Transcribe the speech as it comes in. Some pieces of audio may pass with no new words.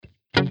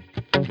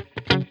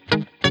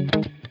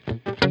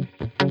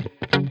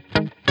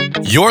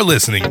You're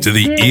listening to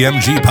the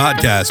EMG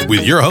Podcast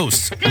with your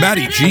hosts,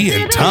 Matty G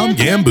and Tom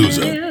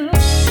Gambuzza.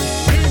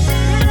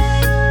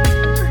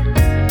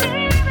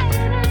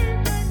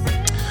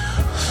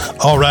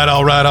 All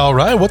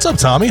right. What's up,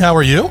 Tommy? How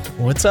are you?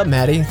 What's up,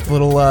 Matty?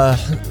 Little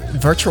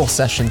virtual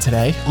session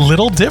today.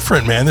 Little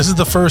different, man. This is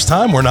the first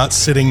time we're not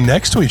sitting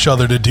next to each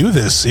other to do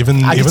this.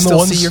 I can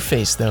still see your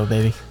face, though,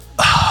 baby.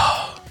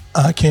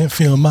 I can't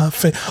feel my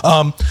face.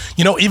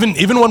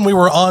 Even when we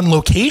were on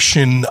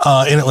location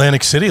in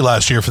Atlantic City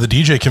last year for the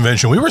DJ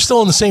convention, we were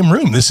still in the same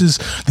room. This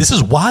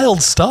is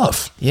wild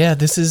stuff. Yeah,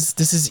 this is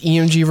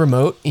EMG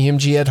remote,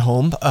 EMG at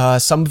home.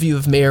 Some of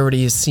you may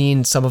already have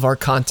seen some of our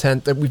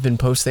content that we've been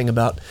posting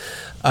about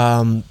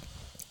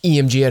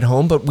EMG at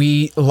home, but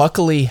we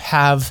luckily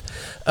have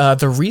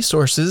the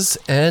resources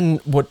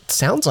and what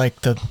sounds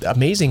like the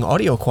amazing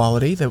audio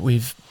quality that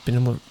we've been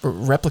able to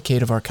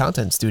replicate of our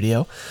content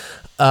studio.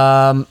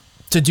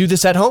 To do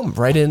this at home,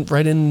 right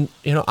in,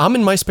 I'm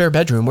in my spare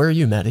bedroom. Where are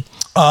you, Matty?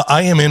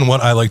 I am in what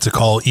I like to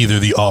call either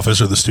the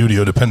office or the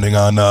studio, depending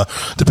on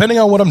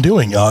what I'm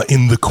doing.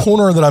 In the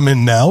corner that I'm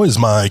in now is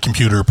my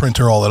computer,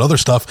 printer, all that other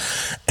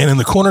stuff. And in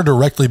the corner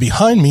directly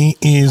behind me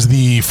is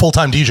the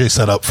full-time DJ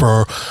setup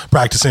for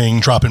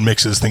practicing, dropping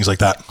mixes, things like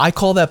that. I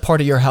call that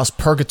part of your house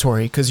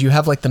purgatory because you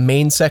have like the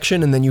main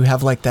section and then you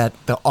have like the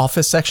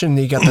office section and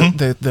you got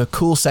the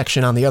cool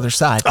section on the other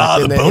side.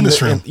 The bonus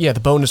room. The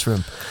bonus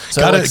room.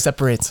 So it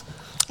separates.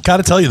 Got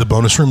to tell you, the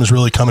bonus room is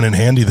really coming in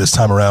handy this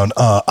time around.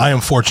 I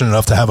am fortunate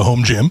enough to have a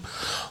home gym.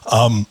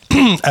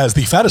 As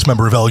the fattest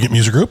member of Elegant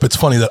Music Group, it's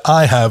funny that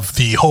I have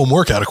the home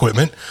workout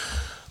equipment.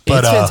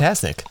 But, it's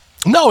fantastic.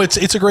 No, it's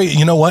a great.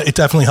 You know what? It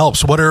definitely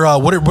helps. What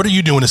are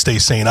you doing to stay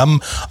sane? I'm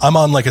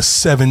on like a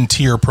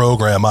 7-tier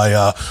program.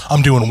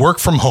 I'm doing work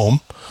from home.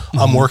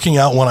 I'm working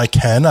out when I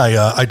can.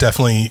 I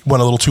definitely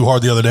went a little too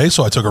hard the other day,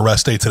 so I took a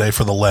rest day today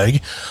for the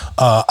leg.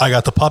 I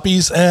got the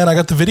puppies and I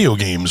got the video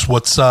games.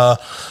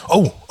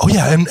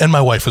 And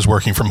my wife is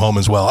working from home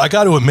as well. I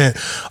got to admit,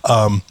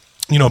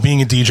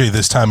 being a DJ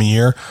this time of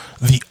year,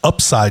 the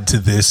upside to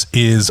this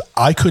is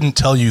I couldn't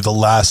tell you the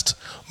last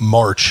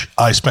March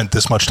I spent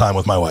this much time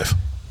with my wife.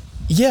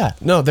 Yeah,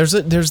 no,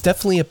 there's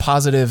definitely a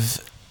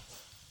positive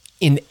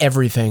in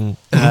everything,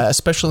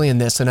 especially in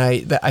this, and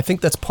I think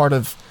that's part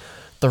of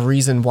the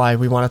reason why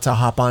we wanted to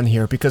hop on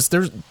here, because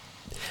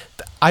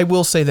I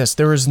will say this,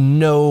 there is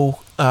no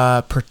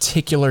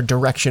particular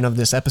direction of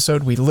this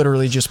episode. We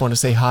literally just want to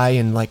say hi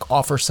and like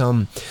offer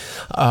some,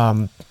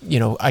 I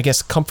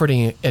guess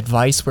comforting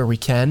advice where we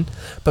can.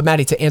 But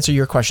Matty, to answer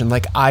your question,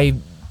 like I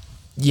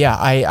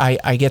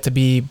get to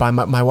be by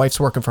my wife's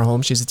working from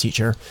home. She's a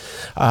teacher.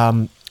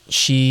 I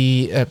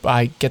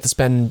get to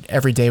spend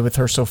every day with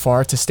her so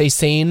far to stay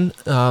sane.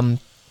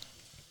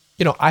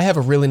 I have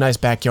a really nice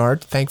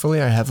backyard.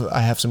 Thankfully, I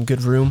have some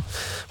good room.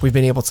 We've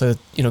been able to,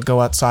 go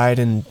outside,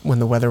 and when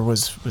the weather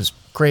was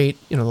great,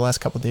 the last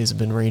couple of days have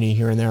been rainy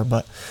here and there,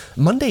 but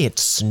Monday it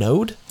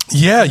snowed.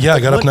 Yeah, I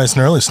got up nice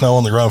and early, snow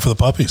on the ground for the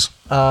puppies.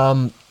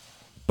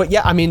 But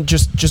yeah, I mean,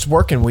 just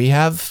working. We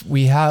have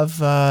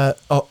a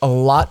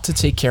lot to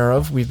take care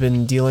of. We've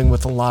been dealing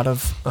with a lot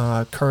of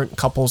current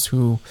couples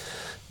who,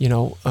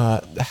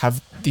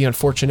 have the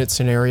unfortunate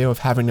scenario of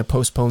having to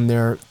postpone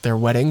their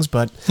weddings,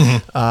 but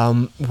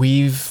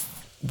we've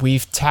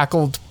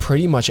tackled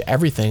pretty much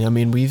everything. I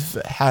mean, we've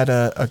had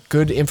a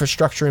good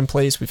infrastructure in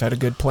place. We've had a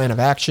good plan of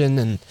action,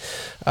 and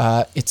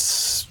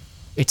it's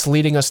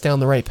leading us down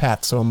the right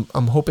path. So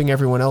I'm hoping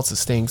everyone else is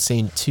staying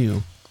sane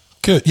too.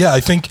 Good. Yeah, I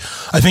think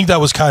that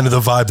was kind of the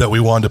vibe that we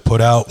wanted to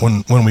put out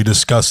when we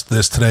discussed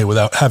this today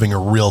without having a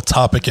real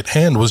topic at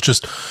hand, was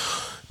just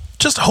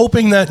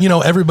hoping that,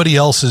 everybody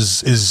else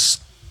is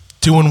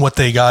doing what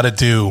they got to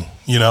do.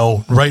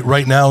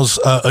 Right now's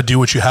a do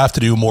what you have to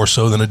do more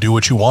so than a do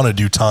what you want to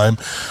do time.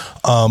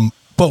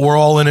 But we're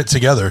all in it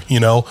together.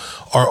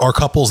 Our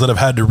couples that have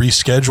had to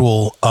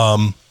reschedule,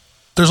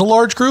 there's a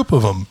large group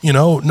of them,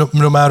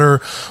 no matter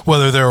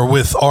whether they're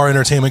with our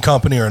entertainment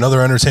company or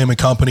another entertainment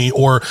company,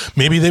 or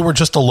maybe they were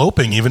just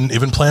eloping.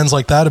 Even plans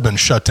like that have been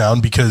shut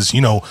down because,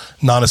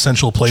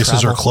 non-essential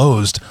places are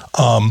closed.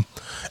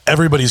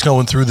 Everybody's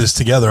going through this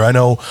together. I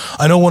know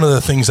one of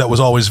the things that was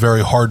always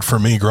very hard for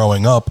me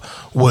growing up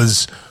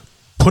was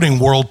putting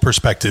world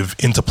perspective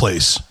into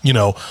place.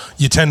 You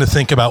tend to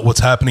think about what's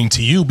happening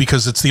to you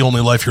because it's the only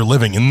life you're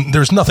living, and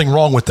there's nothing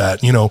wrong with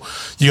that. You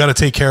got to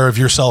take care of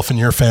yourself and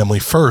your family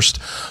first,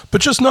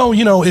 but just know,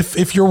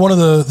 if you're one of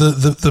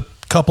the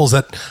couples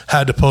that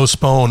had to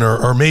postpone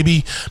or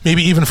maybe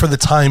even for the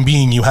time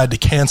being you had to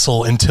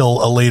cancel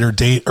until a later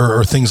date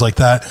or things like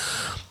that.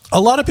 A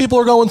lot of people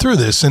are going through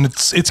this, and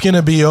it's going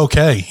to be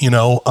okay.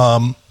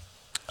 I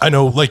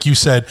know, like you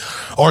said,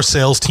 our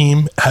sales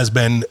team has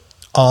been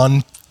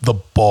on the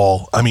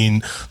ball. I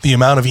mean, the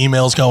amount of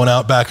emails going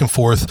out back and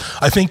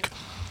forth. I think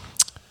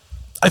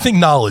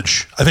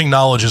knowledge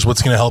is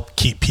what's going to help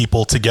keep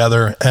people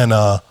together. And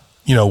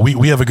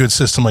we have a good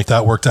system like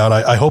that worked out.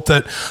 I hope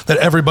that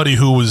everybody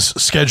who was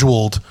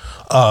scheduled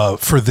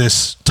for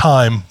this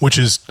time, which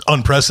is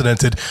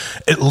unprecedented,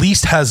 at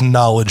least has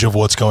knowledge of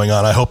what's going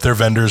on. I hope their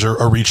vendors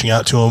are reaching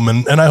out to them,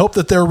 and I hope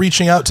that they're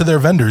reaching out to their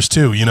vendors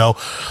too.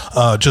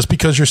 Just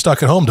because you're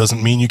stuck at home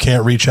doesn't mean you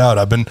can't reach out.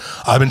 I've been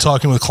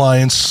talking with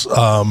clients.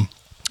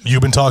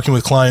 You've been talking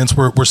with clients.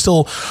 We're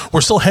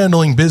still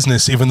handling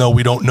business, even though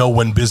we don't know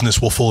when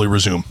business will fully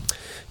resume.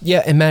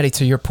 Yeah, and Matty,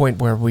 to your point,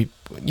 where we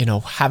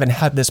haven't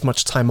had this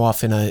much time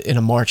off in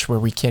a March where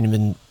we can't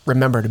even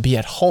remember to be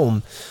at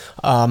home.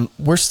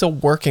 We're still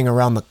working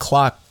around the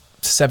clock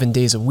 7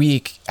 days a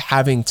week,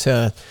 having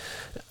to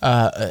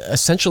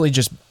essentially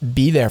just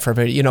be there for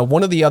everybody.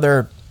 One of the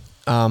other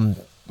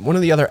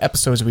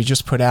episodes we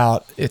just put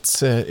out,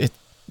 it's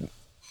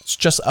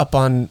just up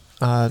on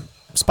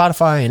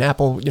Spotify and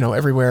Apple,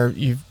 everywhere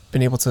you've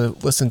been able to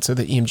listen to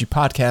the EMG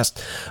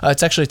podcast.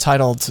 It's actually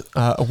titled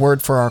A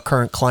Word for Our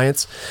Current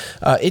Clients.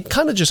 It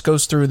kind of just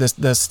goes through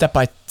the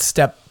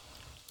step-by-step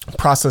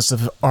process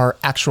of our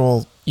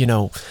actual,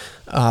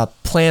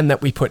 plan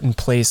that we put in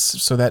place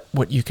so that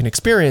what you can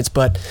experience.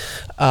 But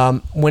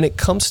when it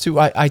comes to,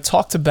 I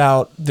talked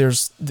about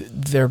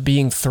there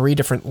being 3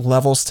 different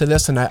levels to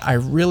this, and I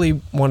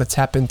really want to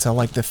tap into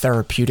like the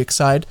therapeutic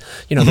side.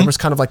 There was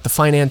kind of like the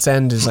finance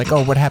end is like,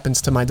 oh, what happens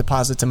to my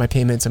deposits and my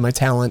payments and my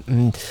talent,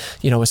 and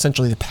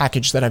essentially the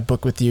package that I've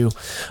booked with you.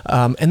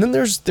 And then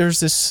there's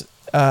this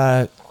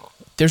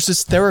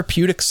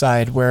therapeutic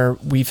side where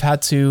we've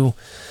had to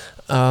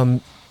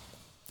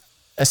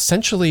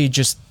essentially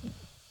just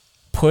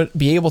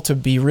be able to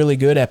be really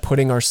good at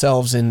putting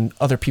ourselves in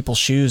other people's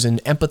shoes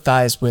and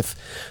empathize with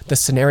the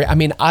scenario. I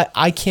mean,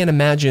 I can't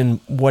imagine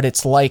what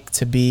it's like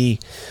to be,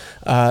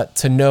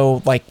 to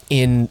know, like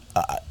in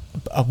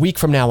a week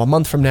from now, a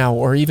month from now,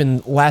 or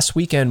even last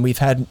weekend, we've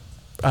had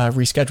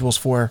reschedules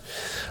for,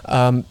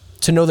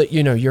 to know that,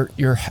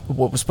 your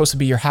what was supposed to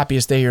be your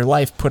happiest day of your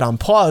life put on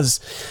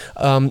pause.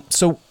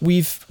 So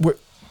we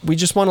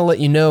just want to let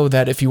you know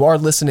that if you are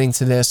listening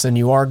to this and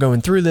you are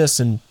going through this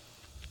and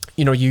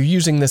you're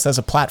using this as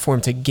a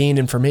platform to gain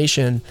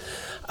information,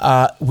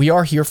 we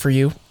are here for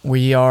you.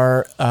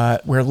 We're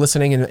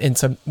listening, and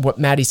to what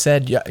Matty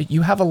said,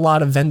 you have a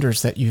lot of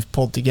vendors that you've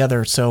pulled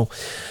together. So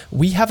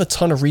we have a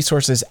ton of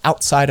resources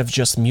outside of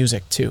just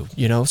music too,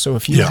 so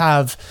if you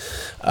have,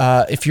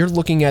 if you're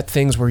looking at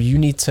things where you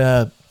need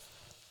to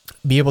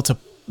be able to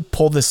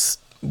pull this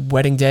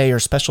wedding day or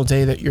special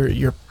day that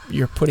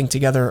you're putting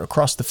together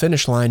across the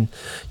finish line,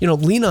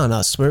 lean on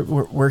us.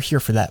 We're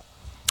here for that.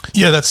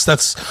 Yeah, that's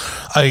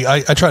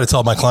I try to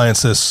tell my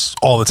clients this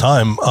all the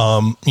time.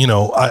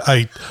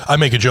 I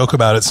make a joke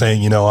about it,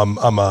 saying, I'm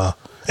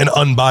an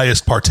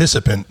unbiased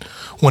participant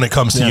when it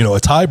comes to,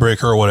 a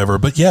tiebreaker or whatever.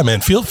 But yeah,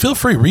 man, feel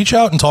free, reach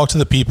out and talk to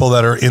the people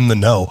that are in the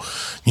know.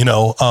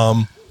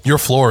 Your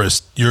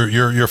florist,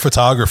 your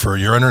photographer,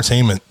 your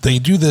entertainment, they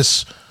do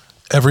this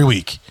every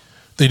week.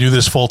 They do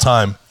this full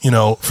time.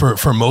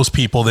 For most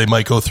people, they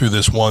might go through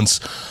this once,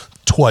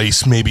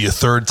 twice, maybe a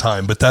third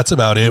time, but that's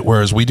about it.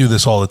 Whereas we do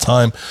this all the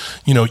time.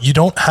 You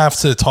don't have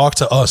to talk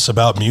to us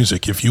about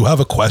music. If you have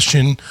a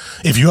question,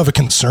 if you have a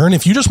concern,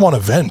 if you just want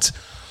to vent,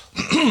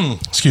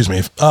 excuse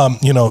me,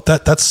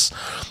 that's,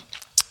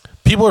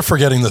 people are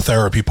forgetting the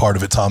therapy part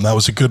of it, Tom. That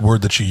was a good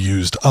word that you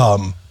used.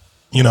 And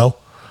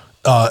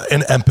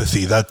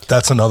empathy,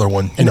 that's another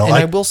one.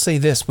 I will say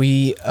this,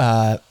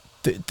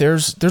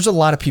 there's a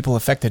lot of people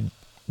affected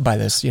by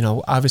this,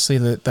 obviously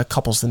the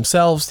couples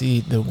themselves,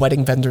 the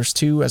wedding vendors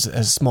too,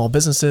 as small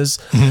businesses.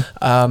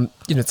 Mm-hmm.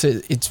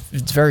 It's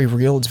very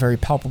real. It's very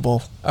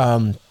palpable.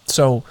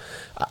 So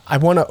I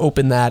want to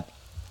open that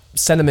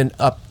sentiment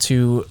up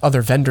to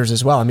other vendors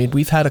as well. I mean,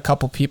 I've had a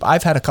couple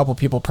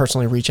people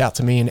personally reach out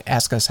to me and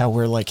ask us how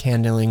we're like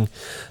handling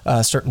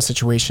certain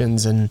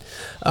situations, and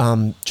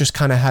just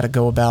kind of how to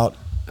go about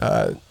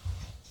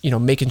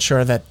making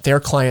sure that their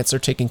clients are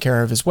taken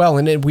care of as well.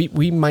 And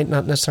we might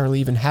not necessarily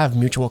even have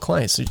mutual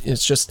clients.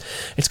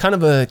 It's kind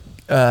of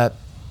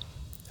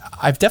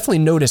I've definitely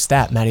noticed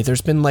that, Matty.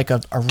 There's been like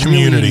a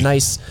really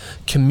nice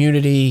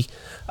community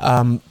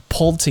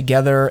pulled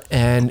together,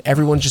 and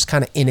everyone's just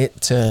kind of in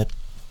it to,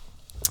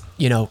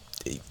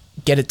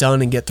 get it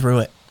done and get through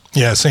it.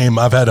 Yeah, same.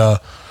 I've had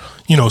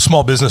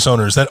small business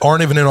owners that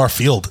aren't even in our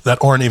field, that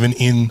aren't even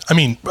in,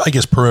 I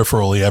guess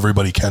peripherally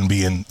everybody can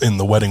be in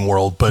the wedding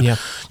world, but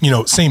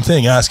same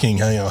thing, asking,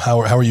 how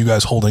are you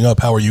guys holding up?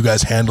 How are you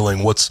guys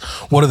handling? What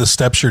are the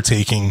steps you're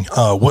taking?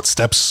 What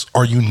steps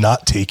are you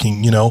not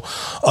taking?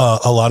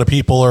 A lot of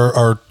people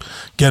are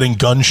getting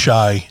gun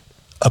shy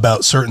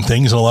about certain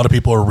things, and a lot of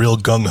people are real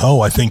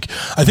gung-ho. I think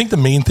the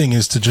main thing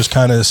is to just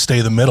kind of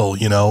stay the middle.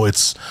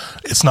 It's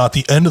not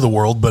the end of the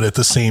world, but at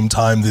the same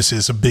time, this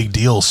is a big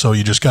deal. So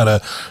you just got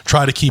to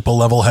try to keep a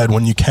level head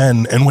when you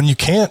can. And when you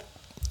can't,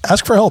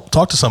 ask for help,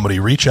 talk to somebody,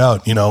 reach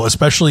out,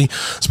 especially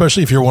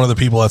if you're one of the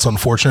people that's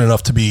unfortunate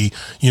enough to be,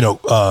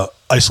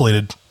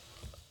 isolated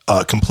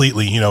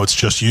completely, it's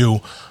just you.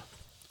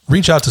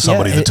 Reach out to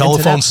somebody. The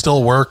telephones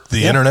still work.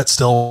 The internet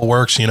still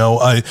works. You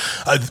know,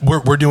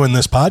 we're doing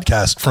this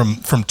podcast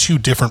from two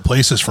different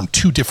places, from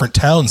two different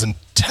towns, and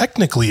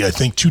technically, I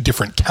think 2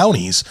 different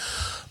counties.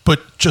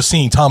 But just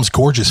seeing Tom's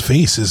gorgeous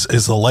face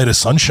is the light of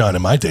sunshine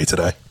in my day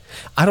today.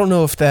 I don't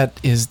know if that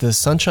is the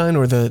sunshine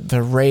or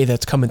the ray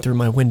that's coming through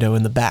my window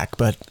in the back,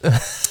 but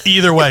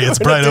either way, it's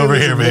bright over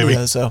here, baby.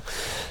 Video, so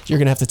you're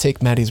going to have to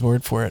take Matty's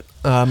word for it.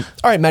 All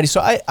right, Matty,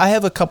 so I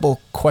have a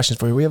couple questions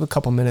for you. We have a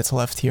couple minutes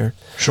left here.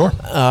 Sure.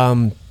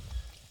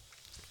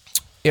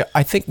 Yeah,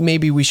 I think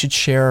maybe we should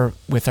share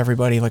with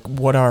everybody, like,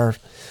 what are,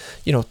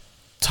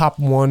 top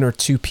 1 or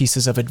 2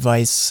 pieces of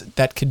advice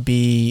that could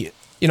be,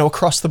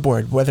 across the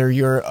board, whether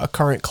you're a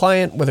current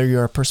client, whether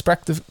you're a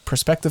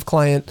prospective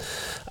client,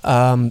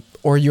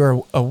 or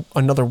you're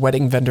another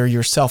wedding vendor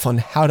yourself, on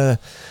how to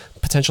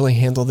potentially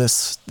handle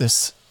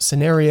this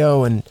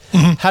scenario and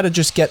how to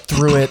just get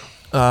through it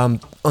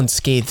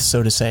unscathed,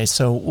 so to say.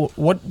 So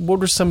what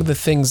are some of the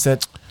things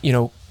that,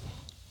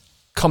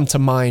 come to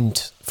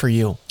mind for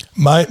you?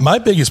 My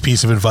biggest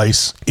piece of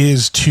advice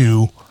is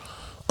to,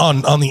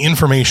 on the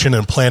information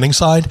and planning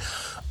side,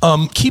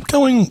 keep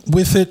going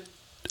with it.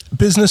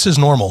 Business is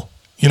normal,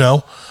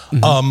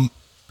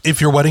 if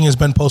your wedding has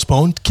been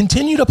postponed,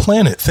 continue to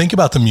plan it. Think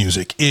about the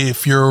music.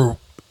 If you're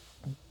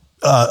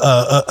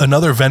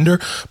another vendor,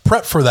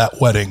 prep for that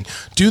wedding.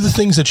 Do the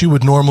things that you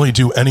would normally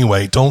do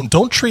anyway.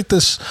 Don't treat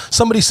this.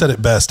 Somebody said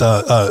it best.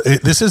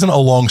 This isn't a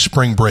long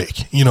spring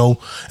break,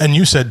 and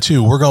you said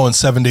too, we're going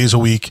 7 days a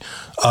week,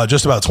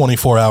 just about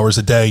 24 hours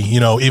a day.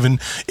 Even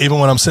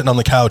when I'm sitting on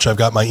the couch, I've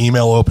got my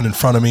email open in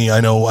front of me. I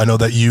know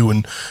that you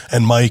and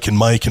Mike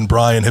and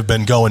Brian have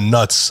been going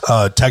nuts.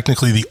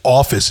 Technically the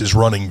office is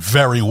running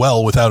very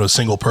well without a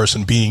single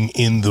person being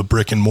in the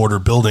brick and mortar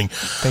building.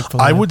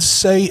 Thankfully. I would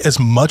say, as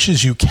much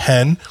as you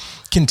can,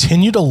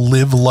 continue to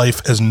live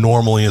life as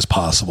normally as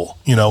possible.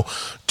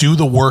 Do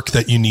the work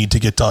that you need to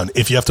get done.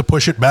 If you have to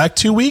push it back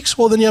 2 weeks,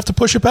 well, then you have to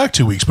push it back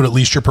 2 weeks, but at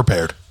least you're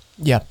prepared.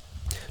 Yeah.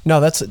 No,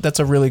 that's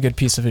a really good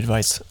piece of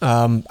advice.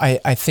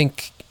 I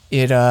think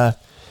it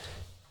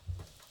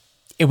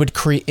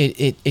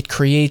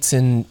creates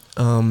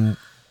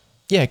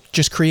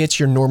just creates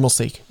your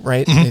normalcy,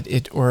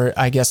 right? Or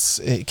I guess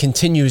it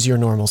continues your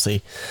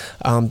normalcy.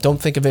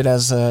 Don't think of it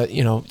as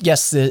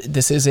yes,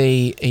 this is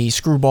a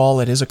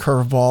screwball. It is a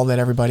curveball that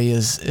everybody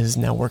is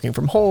now working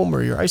from home,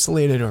 or you're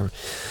isolated, or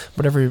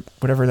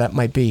whatever that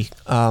might be.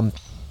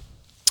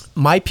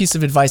 My piece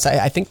of advice,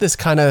 I think this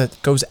kind of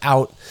goes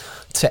out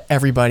to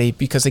everybody,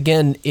 because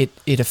again,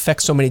 it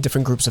affects so many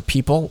different groups of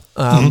people.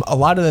 A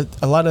lot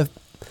of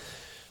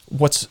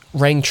what's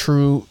rang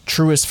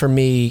truest for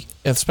me,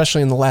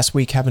 especially in the last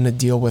week, having to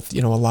deal with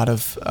a lot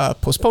of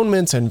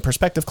postponements and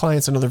prospective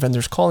clients and other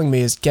vendors calling me,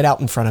 is get out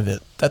in front of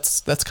it.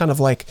 That's kind of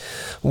like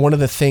one of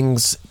the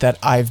things that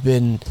I've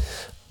been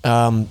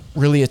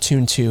really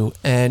attuned to,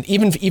 and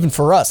even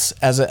for us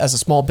as a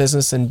small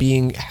business, and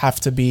have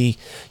to be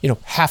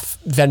half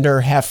vendor,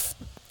 half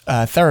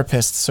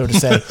therapist, so to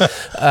say.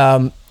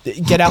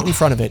 Get out in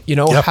front of it.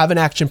 Yep. Have an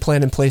action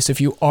plan in place.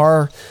 If you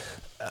are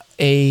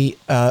a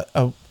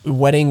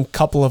wedding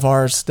couple of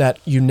ours that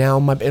now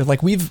might,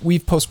 like,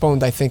 we've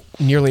postponed, I think,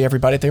 nearly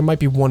everybody. There might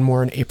be one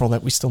more in April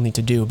that we still need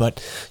to do,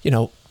 but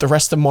the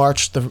rest of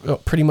March,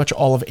 pretty much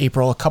all of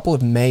April, a couple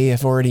of May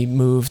have already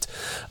moved,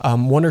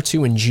 1 or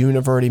 2 in June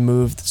have already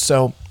moved.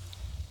 So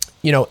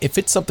if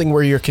it's something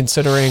where you're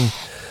considering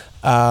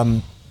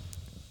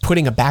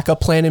putting a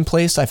backup plan in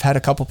place, I've had a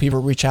couple people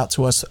reach out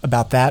to us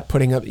about that,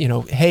 putting up,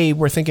 hey,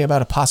 we're thinking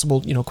about a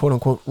possible, quote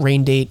unquote,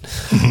 rain date.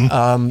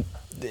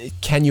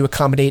 Can you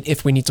accommodate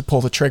if we need to pull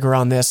the trigger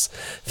on this?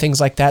 Things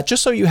like that,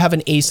 just so you have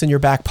an ace in your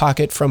back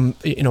pocket from,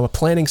 a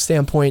planning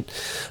standpoint.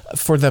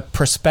 For the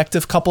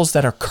prospective couples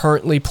that are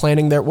currently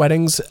planning their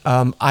weddings,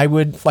 I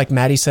would, like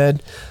Matty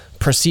said,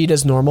 proceed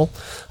as normal,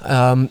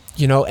 I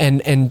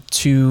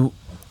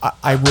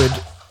would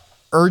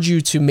urge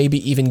you to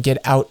maybe even get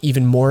out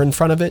even more in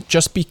front of it,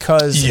 just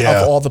because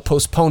of all the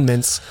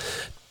postponements.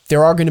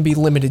 There are going to be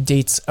limited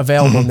dates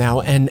available now,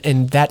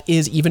 and that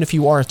is, even if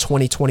you are a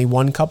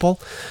 2021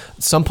 couple,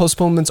 some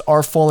postponements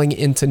are falling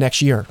into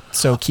next year.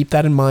 So keep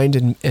that in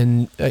mind,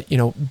 and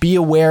be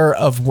aware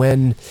of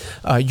when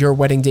your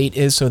wedding date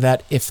is, so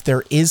that if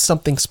there is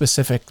something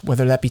specific,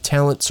 whether that be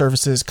talent,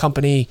 services,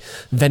 company,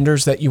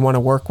 vendors that you want to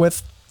work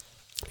with,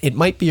 it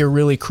might be a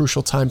really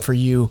crucial time for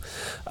you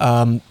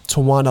to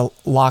want to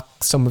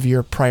lock some of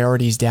your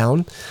priorities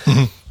down.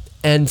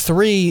 And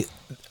 3,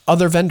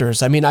 other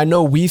vendors. I mean, I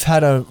know we've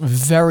had a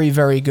very,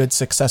 very good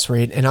success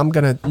rate, and I'm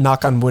going to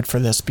knock on wood for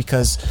this,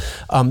 because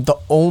the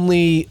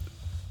only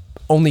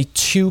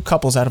 2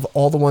 couples out of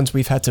all the ones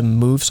we've had to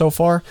move so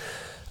far,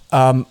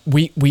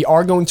 we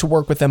are going to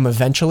work with them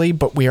eventually,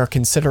 but we are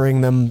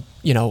considering them,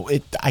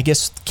 I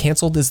guess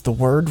canceled is the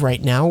word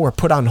right now, or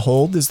put on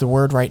hold is the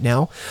word right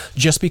now,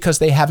 just because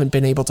they haven't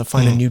been able to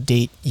find a new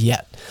date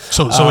yet.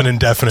 So an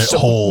indefinite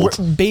hold.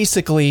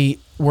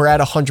 We're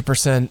at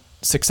 100%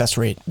 success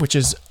rate, which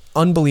is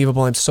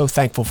unbelievable. I'm so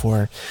thankful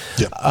for.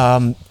 Yep.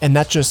 And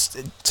that just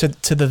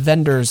to the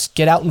vendors,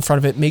 get out in front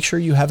of it. Make sure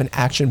you have an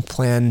action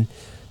plan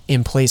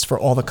in place for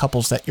all the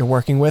couples that you're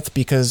working with,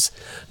 because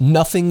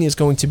nothing is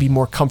going to be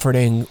more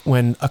comforting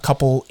when a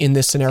couple in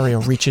this scenario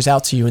reaches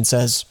out to you and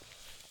says,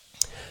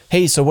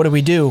 hey, so what do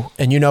we do?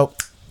 And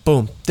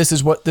boom, this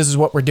is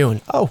what we're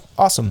doing. Oh,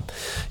 awesome.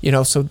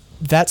 So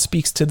that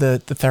speaks to the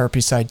therapy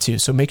side too.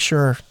 So make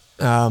sure,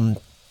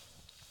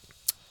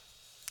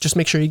 just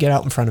make sure you get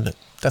out in front of it.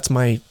 That's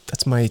my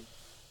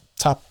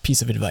top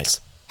piece of advice.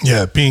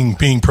 Yeah, being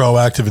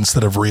proactive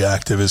instead of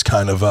reactive is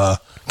kind of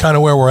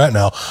where we're at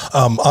now.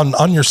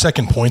 On your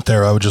second point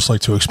there, I would just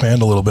like to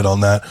expand a little bit on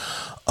that.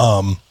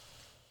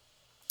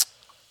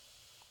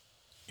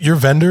 Your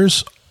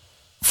vendors,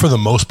 for the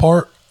most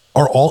part,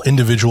 are all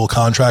individual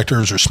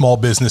contractors or small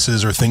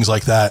businesses or things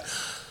like that.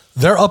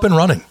 They're up and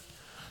running.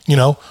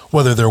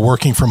 Whether they're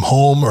working from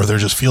home or they're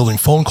just fielding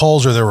phone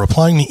calls or they're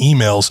replying to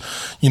emails,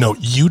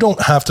 you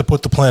don't have to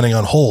put the planning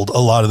on hold. A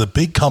lot of the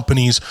big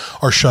companies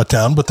are shut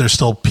down, but there's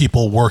still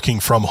people working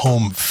from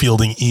home,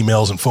 fielding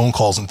emails and phone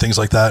calls and things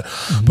like that.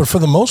 Mm-hmm. But for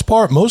the most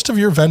part, most of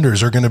your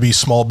vendors are going to be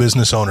small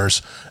business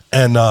owners,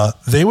 and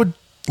they would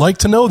like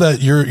to know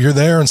that you're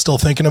there and still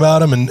thinking about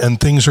them, and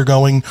things are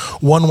going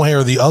one way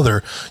or the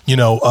other.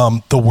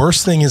 The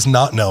worst thing is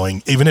not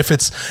knowing, even if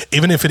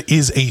it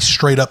is a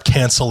straight up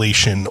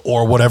cancellation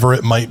or whatever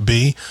it might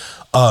be.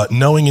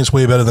 Knowing is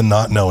way better than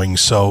not knowing.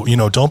 So,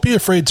 don't be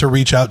afraid to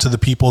reach out to the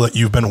people that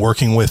you've been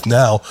working with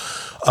now.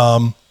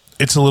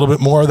 It's a little bit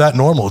more of that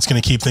normal. It's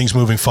going to keep things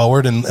moving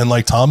forward. And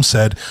like Tom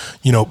said,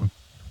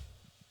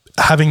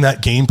 having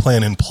that game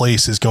plan in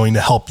place is going to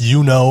help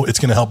it's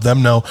going to help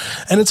them know.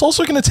 And it's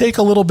also going to take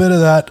a little bit of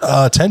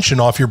that tension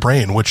off your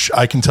brain, which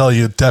I can tell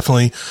you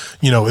definitely,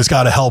 has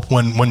got to help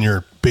when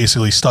you're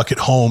basically stuck at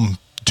home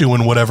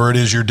doing whatever it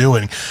is you're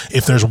doing.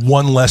 If there's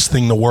one less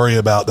thing to worry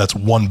about, that's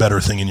one better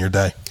thing in your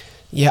day.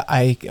 Yeah,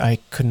 I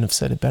couldn't have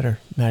said it better,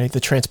 Matty. The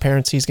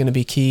transparency is going to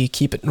be key.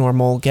 Keep it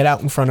normal. Get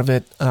out in front of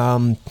it.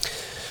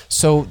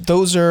 So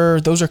those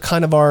are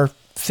kind of our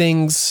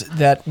things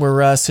that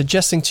we're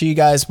suggesting to you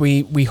guys.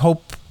 We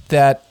hope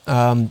that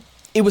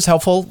it was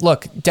helpful.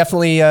 Look,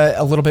 definitely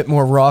a little bit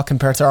more raw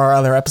compared to our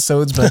other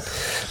episodes, but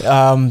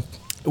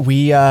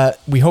we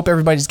hope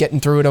everybody's getting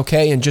through it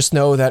okay, and just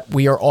know that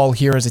we are all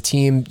here as a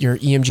team. Your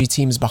EMG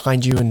team is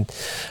behind you, and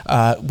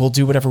we'll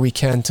do whatever we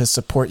can to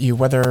support you,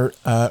 whether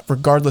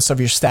regardless of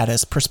your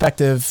status,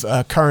 prospective,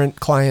 current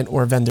client,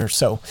 or vendor.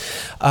 So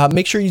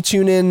make sure you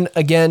tune in.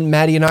 Again,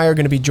 Matty and I are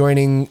going to be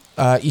joining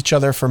each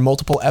other for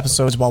multiple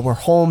episodes while we're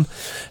home,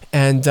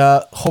 and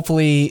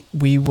hopefully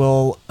we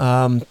will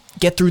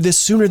get through this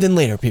sooner than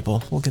later,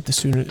 people. We'll get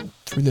through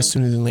this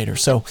sooner than later.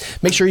 So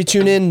make sure you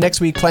tune in next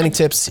week. Planning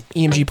Tips,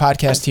 EMG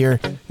podcast here.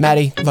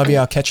 Matty, love you.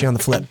 I'll catch you on the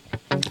flip.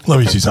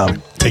 Love you too, Tommy.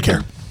 Take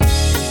care.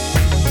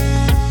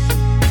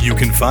 You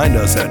can find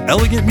us at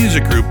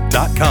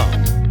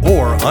elegantmusicgroup.com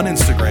or on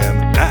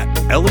Instagram at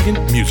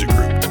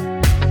elegantmusicgroup.